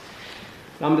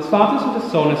Im Namen des Vaters und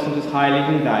des Sohnes und des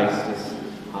Heiligen Geistes.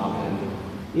 Amen.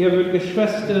 Ehrwürdige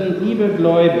Schwestern, liebe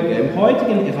Gläubige, im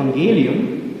heutigen Evangelium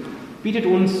bietet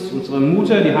uns unsere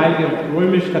Mutter, die heilige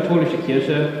römisch-katholische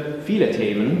Kirche, viele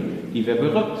Themen, die wir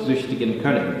berücksichtigen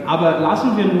können. Aber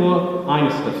lassen wir nur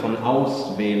eines davon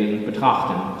auswählen,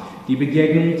 betrachten: die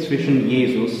Begegnung zwischen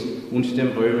Jesus und dem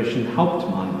römischen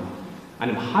Hauptmann,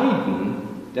 einem Heiden,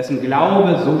 dessen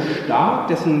Glaube so stark,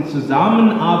 dessen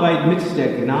Zusammenarbeit mit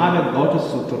der Gnade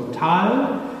Gottes so total,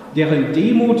 deren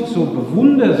Demut so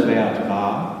bewundernswert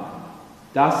war,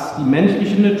 dass die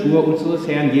menschliche Natur unseres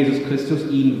Herrn Jesus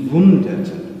Christus ihn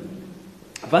wunderte.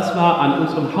 Was war an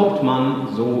unserem Hauptmann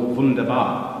so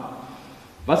wunderbar?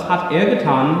 Was hat er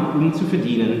getan, um zu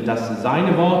verdienen, dass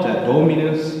seine Worte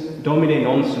Domine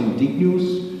non sum dignus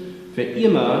für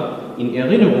immer in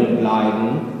Erinnerung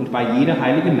bleiben und bei jeder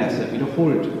heiligen Messe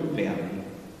wiederholt werden?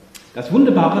 Das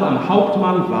Wunderbare am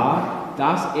Hauptmann war,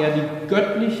 dass er die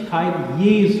Göttlichkeit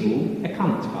Jesu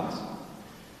erkannt hat.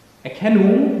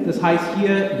 Erkennung, das heißt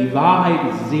hier die Wahrheit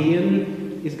sehen,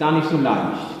 ist gar nicht so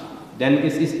leicht. Denn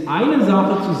es ist eine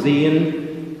Sache zu sehen,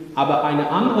 aber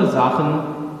eine andere Sache,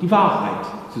 die Wahrheit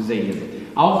zu sehen.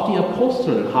 Auch die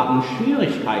Apostel hatten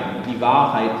Schwierigkeiten, die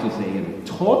Wahrheit zu sehen.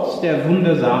 Trotz der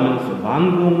wundersamen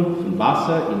Verwandlung von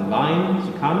Wasser in Wein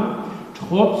zu Kanne,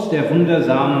 trotz der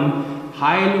wundersamen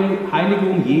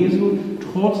Heiligung Jesu,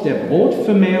 trotz der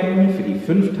Brotvermehrung für die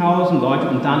 5000 Leute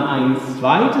und dann ein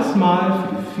zweites Mal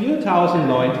für die 4000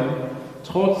 Leute,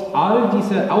 trotz all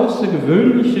dieser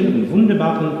außergewöhnlichen und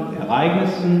wunderbaren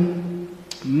Ereignissen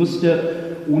musste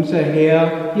unser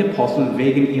Herr die Apostel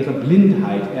wegen ihrer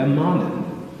Blindheit ermahnen.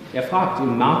 Er fragt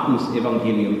im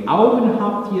Markus-Evangelium: Augen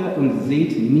habt ihr und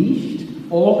seht nicht,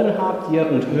 Ohren habt ihr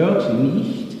und hört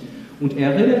nicht, und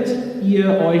erinnert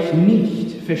ihr euch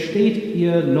nicht, versteht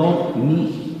ihr noch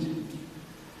nicht.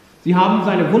 Sie haben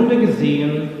seine Wunder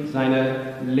gesehen, seine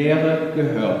Lehre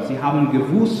gehört. Sie haben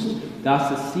gewusst,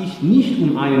 dass es sich nicht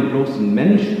um einen bloßen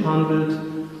Mensch handelt,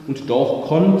 und doch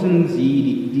konnten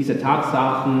sie diese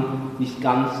Tatsachen nicht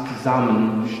ganz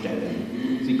zusammenstellen.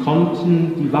 Sie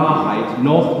konnten die Wahrheit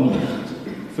noch nicht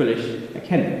völlig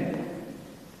erkennen.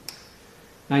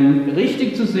 Nein,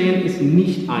 richtig zu sehen ist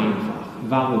nicht einfach.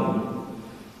 Warum?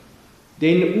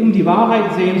 Denn um die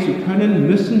Wahrheit sehen zu können,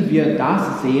 müssen wir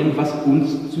das sehen, was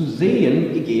uns zu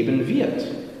sehen gegeben wird,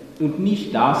 und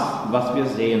nicht das, was wir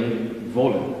sehen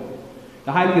wollen.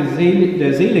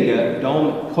 Der selige Dom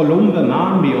Columba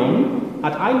Marmion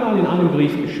hat einmal in einem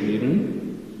Brief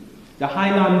geschrieben: Der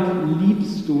Heiland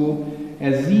liebst du,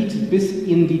 er sieht bis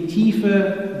in die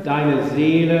Tiefe deiner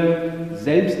Seele,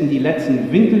 selbst in die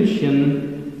letzten Winkelchen,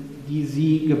 die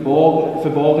sie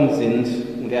verborgen sind,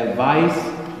 und er weiß,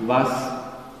 was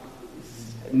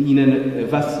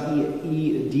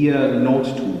dir Not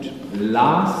tut.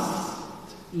 Lasst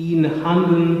ihn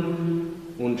handeln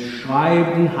und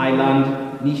schreib dem Heiland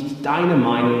nicht deine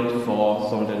Meinung vor,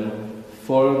 sondern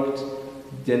folgt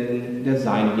der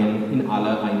seinigen in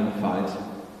aller Einfalt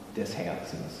des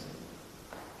Herzens.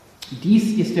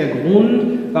 Dies ist der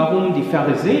Grund, warum die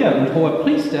Pharisäer und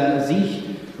Hohepriester sich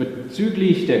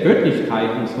bezüglich der Göttlichkeit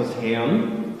unseres Herrn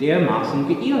dermaßen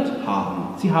geirrt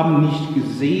haben. Sie haben nicht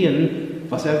gesehen,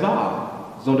 was er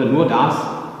war, sondern nur das,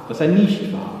 was er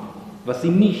nicht war, was sie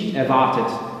nicht erwartet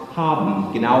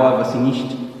haben, genauer, was sie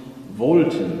nicht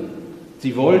wollten.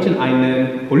 Sie wollten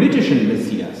einen politischen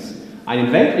Messias,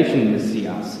 einen weltlichen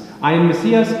Messias, einen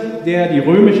Messias, der die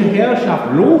römische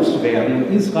Herrschaft loswerden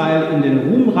und Israel in den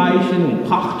ruhmreichen und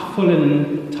prachtvollen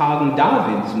Tagen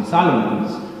Davids und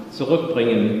Salomons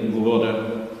zurückbringen würde.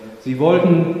 Sie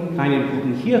wollten keinen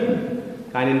guten Hirten,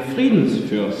 keinen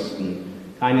Friedensfürsten,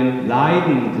 keinen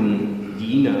leidenden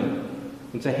Diener.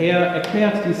 Unser Herr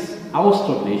erklärt dies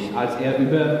ausdrücklich, als er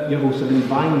über Jerusalem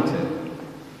weinte.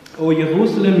 O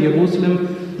Jerusalem, Jerusalem,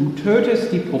 du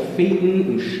tötest die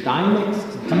Propheten und steinigst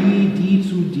die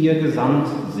zu dir gesandt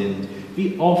sind.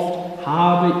 Wie oft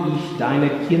habe ich deine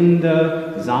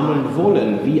Kinder sammeln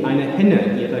wollen, wie eine Henne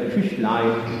ihre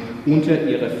Küchlein unter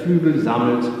ihre Flügel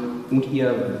sammelt, und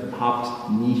ihr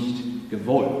habt nicht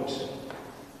gewollt.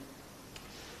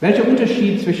 Welcher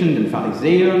Unterschied zwischen den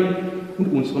Pharisäern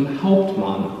und unserem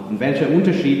Hauptmann, und welcher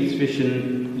Unterschied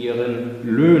zwischen ihren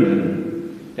Löhnen?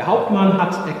 Der Hauptmann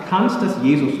hat erkannt, dass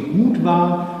Jesus gut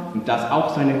war und dass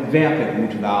auch seine Werke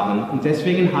gut waren, und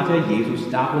deswegen hat er Jesus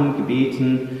darum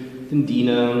gebeten, den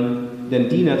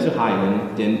Diener zu heilen,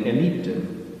 den er liebte.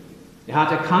 Er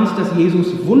hat erkannt, dass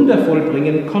Jesus Wunder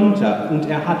vollbringen konnte, und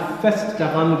er hat fest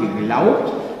daran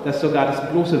geglaubt, dass sogar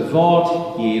das bloße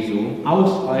Wort Jesu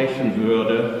ausreichen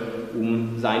würde,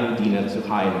 um seinen Diener zu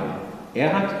heilen.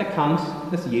 Er hat erkannt,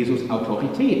 dass Jesus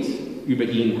Autorität über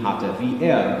ihn hatte, wie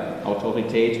er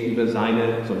Autorität über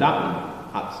seine Soldaten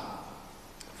hat.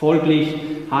 Folglich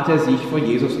hat er sich vor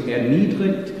Jesus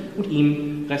erniedrigt und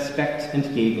ihm Respekt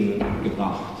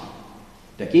entgegengebracht.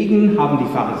 Dagegen haben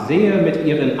die Pharisäer mit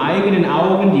ihren eigenen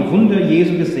Augen die Wunder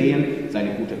Jesu gesehen,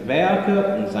 seine guten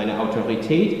Werke und seine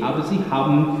Autorität, aber sie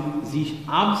haben sich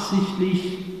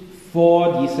absichtlich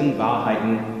vor diesen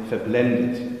Wahrheiten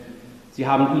verblendet. Sie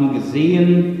haben ihn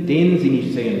gesehen, den sie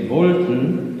nicht sehen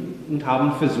wollten, und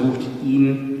haben versucht,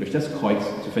 ihn durch das Kreuz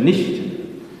zu vernichten.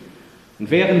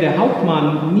 Und während der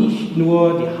Hauptmann nicht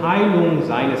nur die Heilung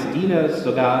seines Dieners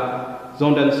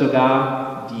sondern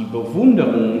sogar die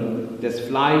Bewunderung des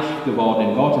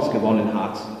fleischgewordenen Gottes gewonnen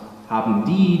hat, haben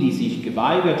die sich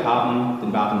geweigert haben,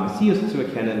 den wahren Messias zu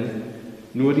erkennen,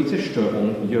 nur die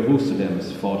Zerstörung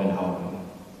Jerusalems vor den Augen.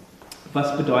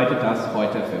 Was bedeutet das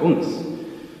heute für uns?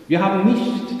 Wir haben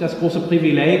nicht das große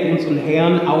Privileg, unseren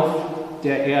Herrn auf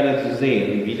der Erde zu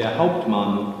sehen, wie der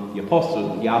Hauptmann, die Apostel,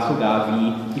 ja sogar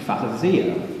wie die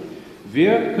Pharisäer.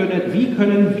 Wie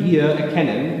können wir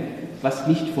erkennen, was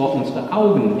nicht vor unseren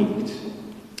Augen liegt?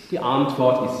 Die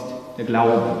Antwort ist der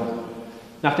Glaube.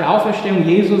 Nach der Auferstehung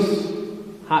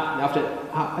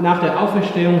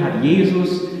hat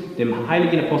Jesus dem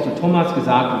heiligen Apostel Thomas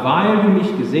gesagt: Weil du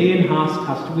mich gesehen hast,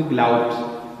 hast du geglaubt.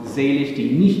 Selig,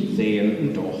 die nicht sehen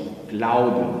und doch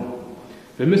glauben.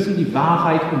 Wir müssen die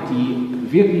Wahrheit und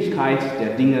die Wirklichkeit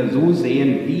der Dinge so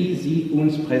sehen, wie sie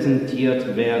uns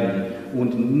präsentiert werden.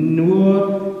 Und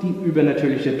nur die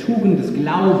übernatürliche Tugend des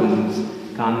Glaubens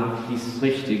kann dies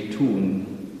richtig tun,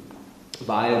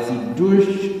 weil sie durch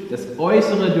das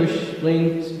Äußere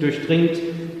durchdringt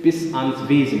bis ans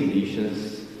Wesentliche,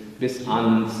 bis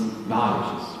ans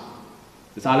Wahrliche.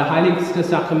 Das allerheiligste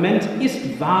Sakrament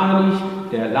ist wahrlich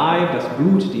der Leib, das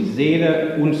Blut, die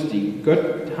Seele und die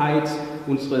Göttheit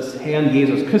unseres Herrn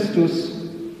Jesus Christus.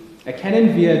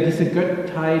 Erkennen wir diese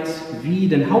Göttheit wie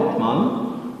den Hauptmann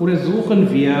oder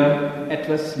suchen wir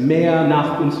etwas mehr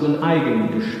nach unserem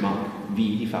eigenen Geschmack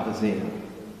wie die Pharisäer?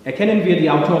 Erkennen wir die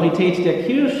Autorität der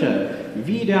Kirche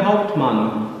wie der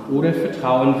Hauptmann oder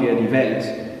vertrauen wir die Welt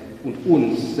und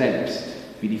uns selbst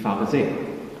wie die Pharisäer?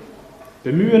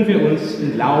 Bemühen wir uns,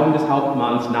 den Glauben des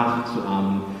Hauptmanns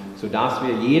nachzuahmen, sodass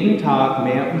wir jeden Tag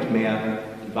mehr und mehr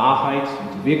die Wahrheit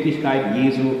und die Wirklichkeit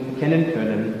Jesu erkennen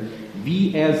können,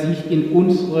 wie er sich in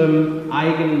unserem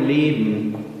eigenen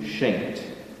Leben schenkt.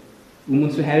 Um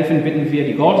uns zu helfen, bitten wir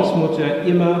die Gottesmutter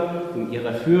immer um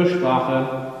ihre Fürsprache,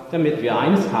 damit wir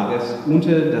eines Tages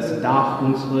unter das Dach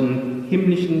unseres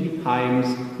himmlischen Heims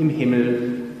im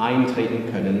Himmel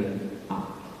eintreten können. Amen.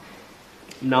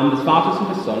 Im Namen des Vaters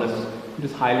und des Sohnes und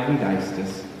des Heiligen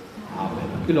Geistes.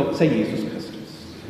 Amen. Gelobt sei Jesus Christus.